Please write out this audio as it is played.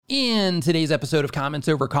In today's episode of Comments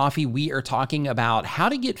Over Coffee, we are talking about how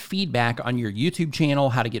to get feedback on your YouTube channel,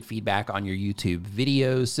 how to get feedback on your YouTube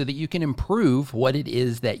videos so that you can improve what it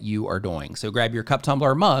is that you are doing. So grab your cup,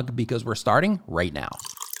 tumbler, or mug because we're starting right now.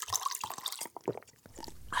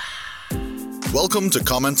 Welcome to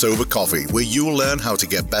Comments Over Coffee, where you'll learn how to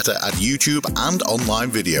get better at YouTube and online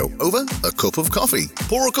video over a cup of coffee.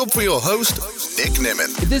 Pour a cup for your host, Nick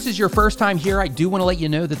Nimmin. If this is your first time here, I do want to let you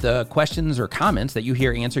know that the questions or comments that you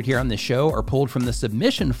hear answered here on the show are pulled from the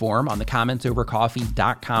submission form on the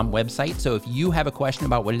commentsovercoffee.com website. So if you have a question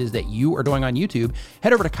about what it is that you are doing on YouTube,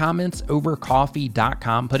 head over to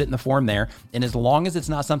commentsovercoffee.com, put it in the form there. And as long as it's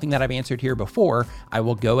not something that I've answered here before, I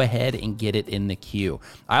will go ahead and get it in the queue.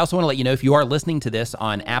 I also want to let you know if you are listening to this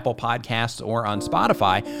on Apple Podcasts or on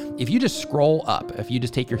Spotify, if you just scroll up, if you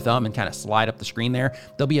just take your thumb and kind of slide up the screen there,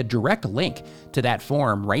 there'll be a direct link to that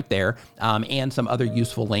form right there, and some other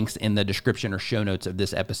useful links in the description or show notes of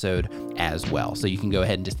this episode as well. So you can go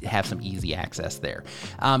ahead and just have some easy access there.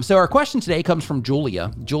 So our question today comes from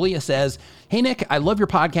Julia. Julia says, "Hey Nick, I love your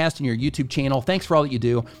podcast and your YouTube channel. Thanks for all that you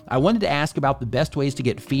do. I wanted to ask about the best ways to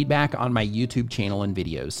get feedback on my YouTube channel and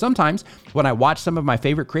videos. Sometimes when I watch some of my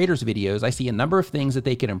favorite creators' videos, I see a number of things that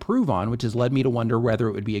they could improve on, which has led me to wonder whether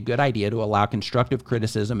it would be a good idea to allow constructive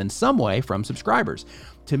criticism in some way from subscribers.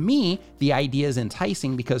 To me, the idea is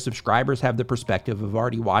enticing because subscribers have the perspective of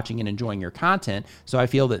already watching and enjoying your content, so I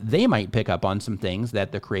feel that they might pick up on some things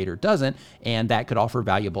that the creator doesn't, and that could offer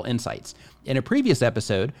valuable insights. In a previous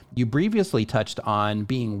episode, you previously touched on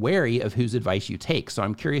being wary of whose advice you take, so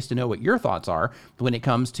I'm curious to know what your thoughts are when it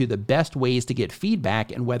comes to the best ways to get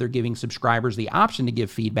feedback and whether giving subscribers the option to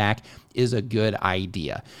give feedback is a good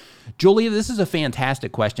idea." Julia, this is a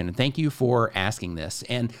fantastic question, and thank you for asking this.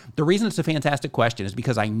 And the reason it's a fantastic question is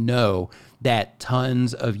because I know that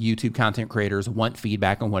tons of YouTube content creators want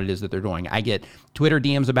feedback on what it is that they're doing. I get Twitter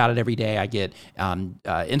DMs about it every day. I get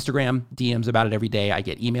Instagram DMs about it every day. I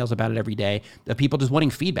get emails about it every day of people just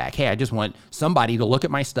wanting feedback. Hey, I just want somebody to look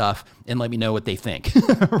at my stuff and let me know what they think,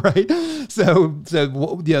 right? So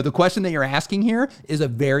the question that you're asking here is a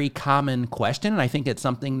very common question, and I think it's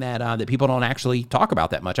something that that people don't actually talk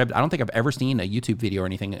about that much. I don't think I've ever seen a YouTube video or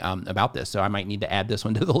anything about this, so I might need to add this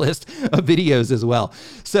one to the list of videos as well.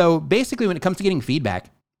 So basically, when it comes to getting feedback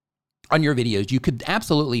on your videos, you could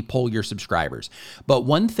absolutely poll your subscribers. But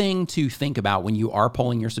one thing to think about when you are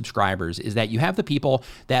polling your subscribers is that you have the people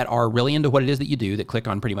that are really into what it is that you do, that click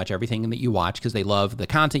on pretty much everything that you watch because they love the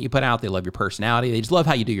content you put out, they love your personality, they just love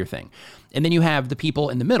how you do your thing. And then you have the people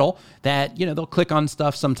in the middle that, they'll click on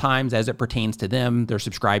stuff sometimes as it pertains to them. They're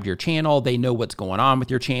subscribed to your channel, they know what's going on with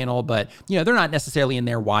your channel, but they're not necessarily in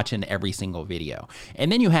there watching every single video.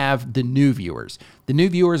 And then you have the new viewers. The new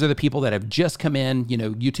viewers are the people that have just come in.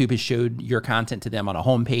 YouTube has showed your content to them on a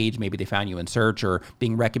homepage. Maybe they found you in search or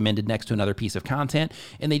being recommended next to another piece of content,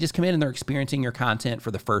 and they just come in and they're experiencing your content for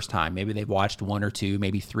the first time. Maybe they've watched one or two,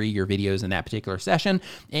 maybe three your videos in that particular session,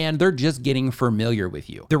 and they're just getting familiar with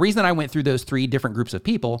you. The reason I went through those three different groups of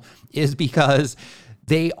people is because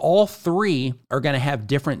they all three are going to have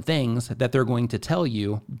different things that they're going to tell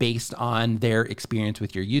you based on their experience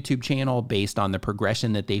with your YouTube channel, based on the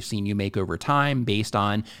progression that they've seen you make over time, based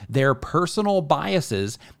on their personal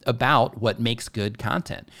biases about what makes good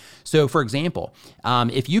content. So for example,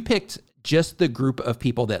 if you picked just the group of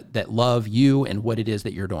people that love you and what it is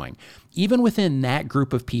that you're doing, even within that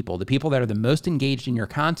group of people, the people that are the most engaged in your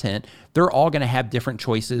content, they're all going to have different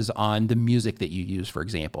choices on the music that you use, for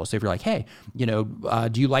example. So if you're like, hey,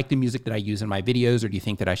 do you like the music that I use in my videos, or do you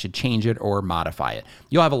think that I should change it or modify it?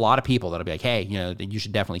 You'll have a lot of people that'll be like, hey, you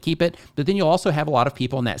should definitely keep it. But then you'll also have a lot of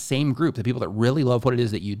people in that same group, the people that really love what it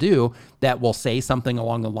is that you do, that will say something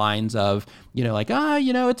along the lines of,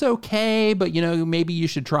 it's okay, but, maybe you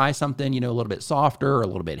should try something, a little bit softer, or a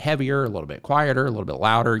little bit heavier, a little bit quieter, a little bit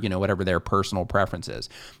louder, whatever their personal preference is.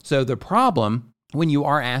 So the problem when you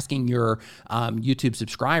are asking your YouTube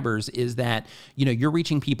subscribers is that, you're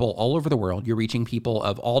reaching people all over the world. You're reaching people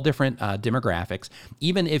of all different demographics.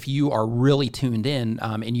 Even if you are really tuned in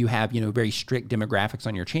and you have, very strict demographics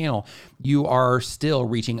on your channel, you are still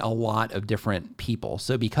reaching a lot of different people.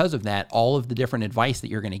 So because of that, all of the different advice that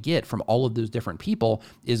you're going to get from all of those different people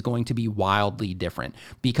is going to be wildly different,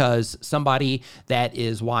 because somebody that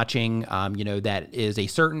is watching, that is a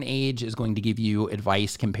certain age is going to give you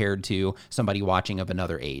advice compared to somebody watching watching of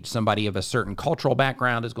another age. Somebody of a certain cultural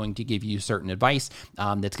background is going to give you certain advice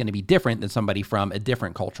that's going to be different than somebody from a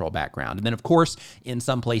different cultural background. And then, of course, in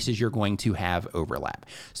some places, you're going to have overlap.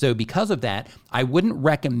 So because of that, I wouldn't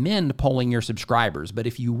recommend polling your subscribers. But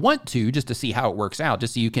if you want to, just to see how it works out,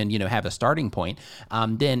 just so you can, have a starting point,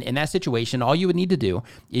 then in that situation, all you would need to do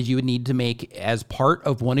is you would need to make, as part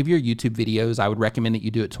of one of your YouTube videos, I would recommend that you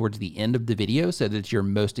do it towards the end of the video so that it's your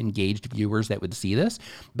most engaged viewers that would see this.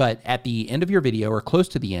 But at the end of your video or close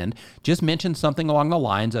to the end, just mention something along the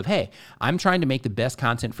lines of, hey, I'm trying to make the best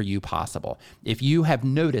content for you possible. If you have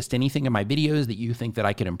noticed anything in my videos that you think that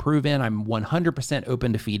I could improve in, I'm 100%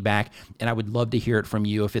 open to feedback, and I would love to hear it from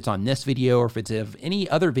you. If it's on this video or if it's of any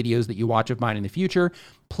other videos that you watch of mine in the future,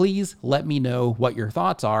 please let me know what your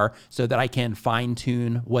thoughts are so that I can fine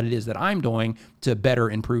tune what it is that I'm doing to better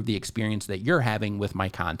improve the experience that you're having with my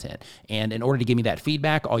content. And in order to give me that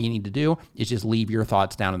feedback, all you need to do is just leave your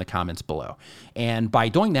thoughts down in the comments below. And by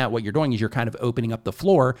doing that, what you're doing is you're kind of opening up the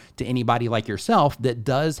floor to anybody like yourself that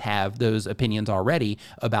does have those opinions already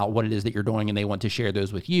about what it is that you're doing, and they want to share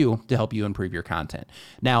those with you to help you improve your content.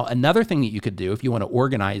 Now, another thing that you could do if you want to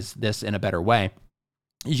organize this in a better way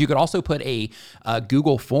is you could also put a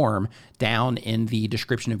Google form down in the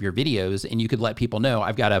description of your videos, and you could let people know,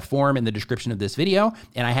 I've got a form in the description of this video,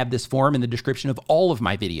 and I have this form in the description of all of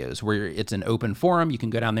my videos, where it's an open forum. You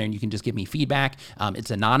can go down there and you can just give me feedback.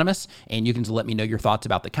 It's anonymous, and you can just let me know your thoughts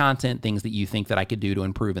about the content, things that you think that I could do to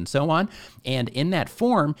improve, and so on. And in that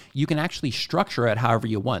form, you can actually structure it however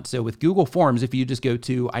you want. So with Google Forms, if you just go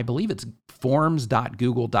to, I believe it's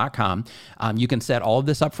forms.google.com, you can set all of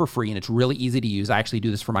this up for free, and it's really easy to use. I actually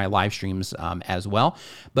do this for my live streams as well.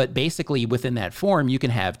 But basically within that form, you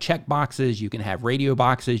can have check boxes, you can have radio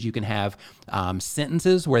boxes, you can have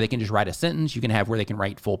sentences where they can just write a sentence, you can have where they can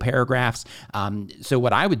write full paragraphs. So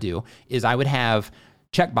what I would do is I would have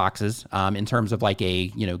check boxes in terms of like a,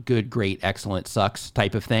 good, great, excellent, sucks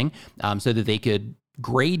type of thing, so that they could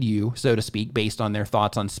grade you, so to speak, based on their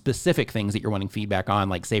thoughts on specific things that you're wanting feedback on,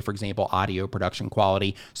 like say, for example, audio production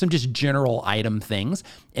quality, some just general item things,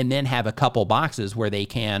 and then have a couple boxes where they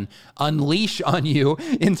can unleash on you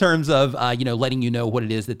in terms of, letting you know what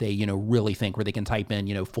it is that they, really think, where they can type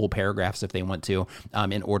in, full paragraphs if they want to,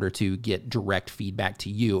 in order to get direct feedback to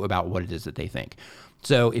you about what it is that they think.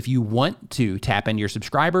 So if you want to tap into your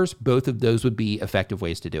subscribers, both of those would be effective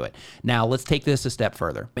ways to do it. Now, let's take this a step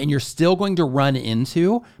further. And you're still going to run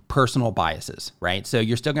into personal biases, right? So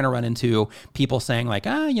you're still going to run into people saying like,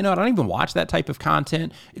 I don't even watch that type of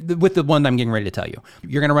content. With the one I'm getting ready to tell you,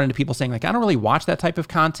 you're going to run into people saying like, I don't really watch that type of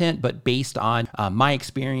content, but based on my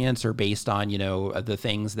experience or based on, the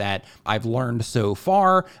things that I've learned so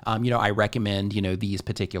far, I recommend, these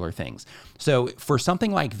particular things. So for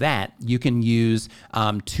something like that, you can use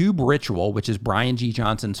Tube Ritual, which is Brian G.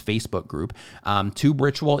 Johnson's Facebook group. Tube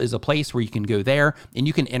Ritual is a place where you can go there and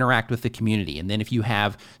you can interact with the community. And then if you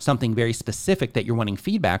have something very specific that you're wanting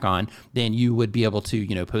feedback on, then you would be able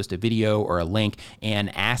to, post a video or a link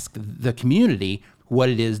and ask the community what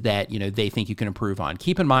it is that, they think you can improve on.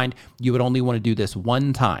 Keep in mind, you would only want to do this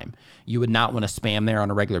one time. You would not want to spam there on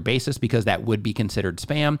a regular basis because that would be considered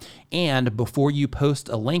spam. And before you post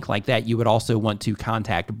a link like that, you would also want to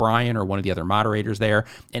contact Brian or one of the other moderators there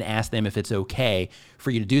and ask them if it's okay for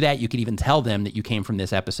you to do that. You could even tell them that you came from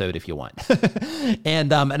this episode if you want.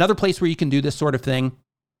 And another place where you can do this sort of thing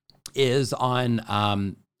is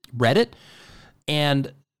on Reddit.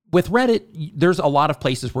 And with Reddit, there's a lot of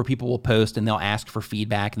places where people will post and they'll ask for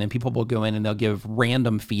feedback, and then people will go in and they'll give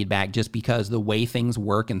random feedback, just because the way things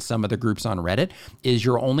work in some of the groups on Reddit is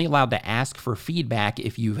you're only allowed to ask for feedback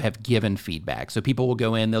if you have given feedback. So people will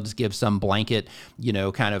go in, they'll just give some blanket,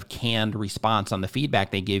 kind of canned response on the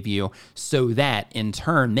feedback they give you, so that in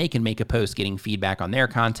turn they can make a post getting feedback on their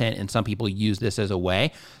content. And some people use this as a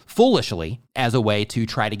way, foolishly, as a way to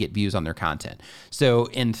try to get views on their content. So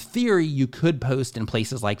in theory, you could post in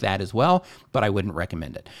places like that as well, but I wouldn't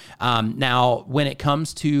recommend it. Now, when it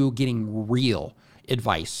comes to getting real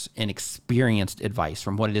advice and experienced advice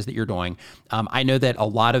from what it is that you're doing, I know that a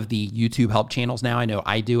lot of the YouTube help channels now, I know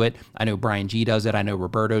I do it, I know Brian G does it, I know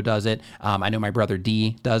Roberto does it, I know my brother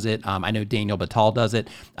D does it, I know Daniel Batal does it,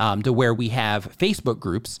 to where we have Facebook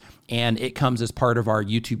groups, and it comes as part of our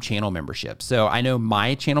YouTube channel membership. So I know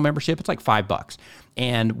my channel membership, it's like $5.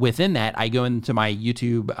 And within that, I go into my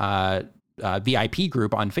YouTube VIP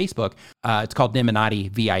group on Facebook. It's called Niminati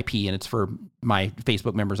VIP, and it's for my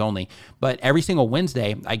Facebook members only. But every single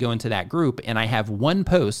Wednesday, I go into that group and I have one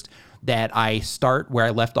post that I start where I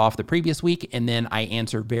left off the previous week, and then I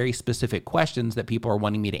answer very specific questions that people are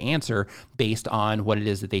wanting me to answer based on what it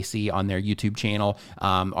is that they see on their YouTube channel,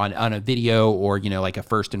 on a video, or like a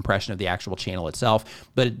first impression of the actual channel itself.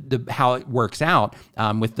 But how it works out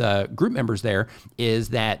with the group members there is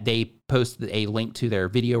that they post a link to their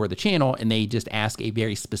video or the channel, and they just ask a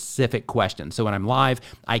very specific question. So when I'm live,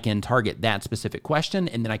 I can target that specific question,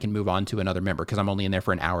 and then I can move on to another member because I'm only in there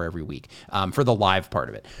for an hour every week for the live part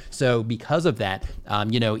of it. So because of that,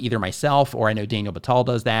 either myself, or I know Daniel Batal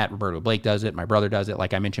does that, Roberto Blake does it, my brother does it,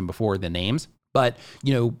 like I mentioned before, the names. But,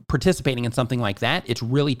 participating in something like that, it's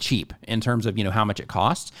really cheap in terms of, how much it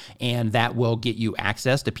costs. And that will get you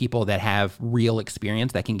access to people that have real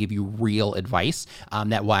experience, that can give you real advice,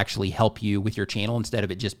 that will actually help you with your channel instead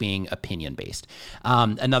of it just being opinion based.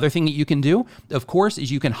 Another thing that you can do, of course,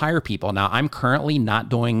 is you can hire people. Now, I'm currently not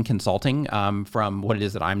doing consulting from what it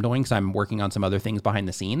is that I'm doing, because I'm working on some other things behind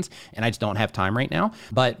the scenes, and I just don't have time right now.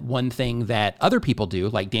 But one thing that other people do,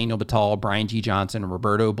 like Daniel Batal, Brian G. Johnson,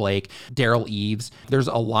 Roberto Blake, Daryl E. There's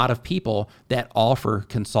a lot of people that offer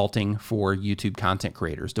consulting for YouTube content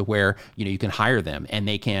creators, to where, you can hire them and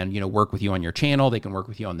they can, work with you on your channel. They can work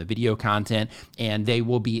with you on the video content, and they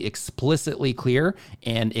will be explicitly clear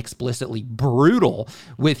and explicitly brutal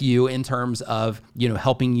with you in terms of,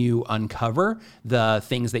 helping you uncover the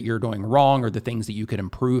things that you're doing wrong or the things that you could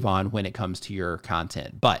improve on when it comes to your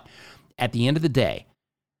content. But at the end of the day,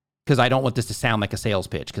 because I don't want this to sound like a sales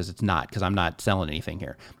pitch, because it's not, because I'm not selling anything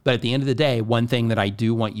here. But at the end of the day, one thing that I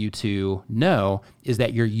do want you to know is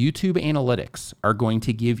that your YouTube analytics are going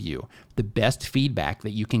to give you the best feedback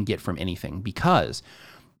that you can get from anything. Because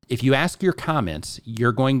if you ask your comments,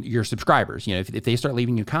 your subscribers, if they start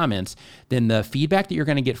leaving you comments, then the feedback that you're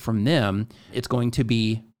going to get from them, it's going to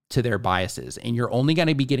be to their biases. And you're only going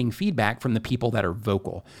to be getting feedback from the people that are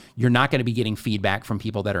vocal. You're not going to be getting feedback from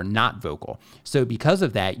people that are not vocal. So because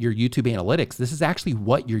of that, your YouTube analytics, this is actually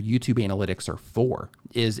what your YouTube analytics are for,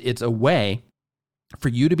 it's a way for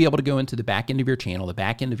you to be able to go into the back end of your channel, the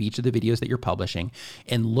back end of each of the videos that you're publishing,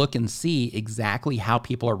 and look and see exactly how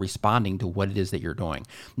people are responding to what it is that you're doing.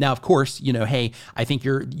 Now, of course, hey, I think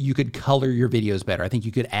you could color your videos better. I think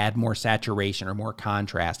you could add more saturation or more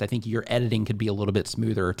contrast. I think your editing could be a little bit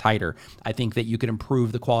smoother or tighter. I think that you could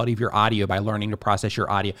improve the quality of your audio by learning to process your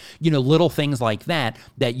audio. Little things like that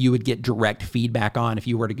you would get direct feedback on if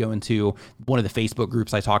you were to go into one of the Facebook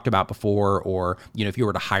groups I talked about before, or, if you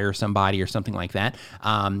were to hire somebody or something like that.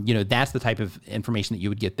 That's the type of information that you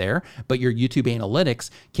would get there. But your YouTube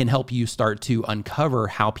analytics can help you start to uncover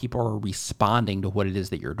how people are responding to what it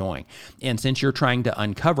is that you're doing. And since you're trying to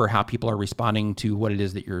uncover how people are responding to what it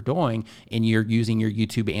is that you're doing, and you're using your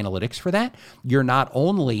YouTube analytics for that, you're not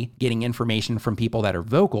only getting information from people that are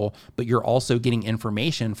vocal, but you're also getting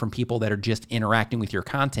information from people that are just interacting with your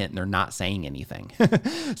content and they're not saying anything.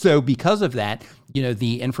 So because of that,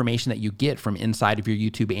 the information that you get from inside of your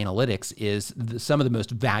YouTube analytics is some of the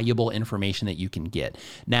most valuable information that you can get.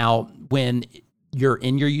 Now, when you're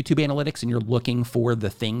in your YouTube analytics and you're looking for the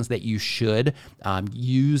things that you should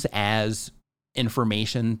use as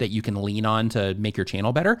information that you can lean on to make your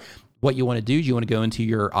channel better, what you want to do is you want to go into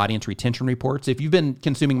your audience retention reports. If you've been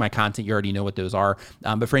consuming my content, you already know what those are.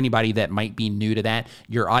 But for anybody that might be new to that,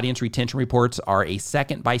 your audience retention reports are a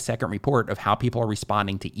second-by-second report of how people are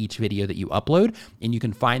responding to each video that you upload. And you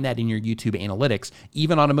can find that in your YouTube analytics.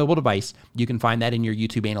 Even on a mobile device, you can find that in your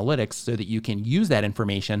YouTube analytics so that you can use that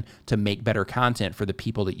information to make better content for the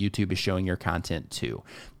people that YouTube is showing your content to.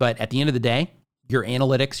 But at the end of the day, your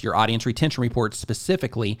analytics, your audience retention reports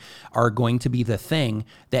specifically, are going to be the thing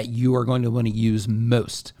that you are going to want to use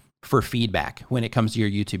most for feedback when it comes to your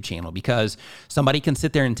YouTube channel, because somebody can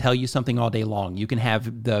sit there and tell you something all day long. You can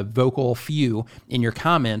have the vocal few in your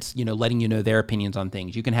comments, letting you know their opinions on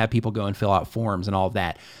things. You can have people go and fill out forms and all of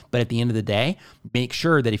that. But at the end of the day, make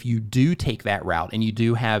sure that if you do take that route and you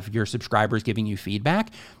do have your subscribers giving you feedback,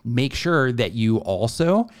 make sure that you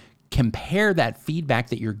also compare that feedback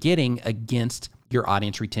that you're getting against your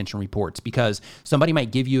audience retention reports, because somebody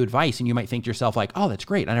might give you advice and you might think to yourself like, oh, that's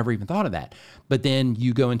great, I never even thought of that. But then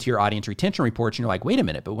you go into your audience retention reports and you're like, wait a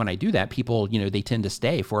minute, but when I do that, people, they tend to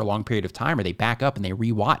stay for a long period of time, or they back up and they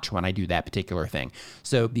rewatch when I do that particular thing.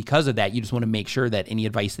 So because of that, you just want to make sure that any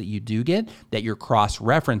advice that you do get, that you're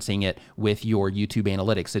cross-referencing it with your YouTube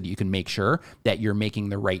analytics so that you can make sure that you're making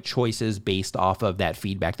the right choices based off of that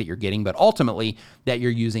feedback that you're getting, but ultimately that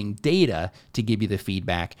you're using data to give you the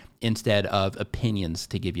feedback instead of opinions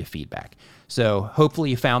to give you feedback. So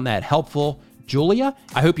hopefully you found that helpful. Julia,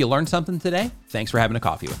 I hope you learned something today. Thanks for having a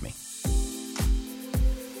coffee with me.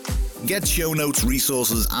 Get show notes,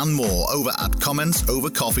 resources, and more over at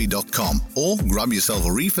commentsovercoffee.com, or grab yourself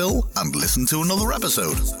a refill and listen to another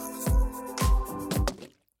episode.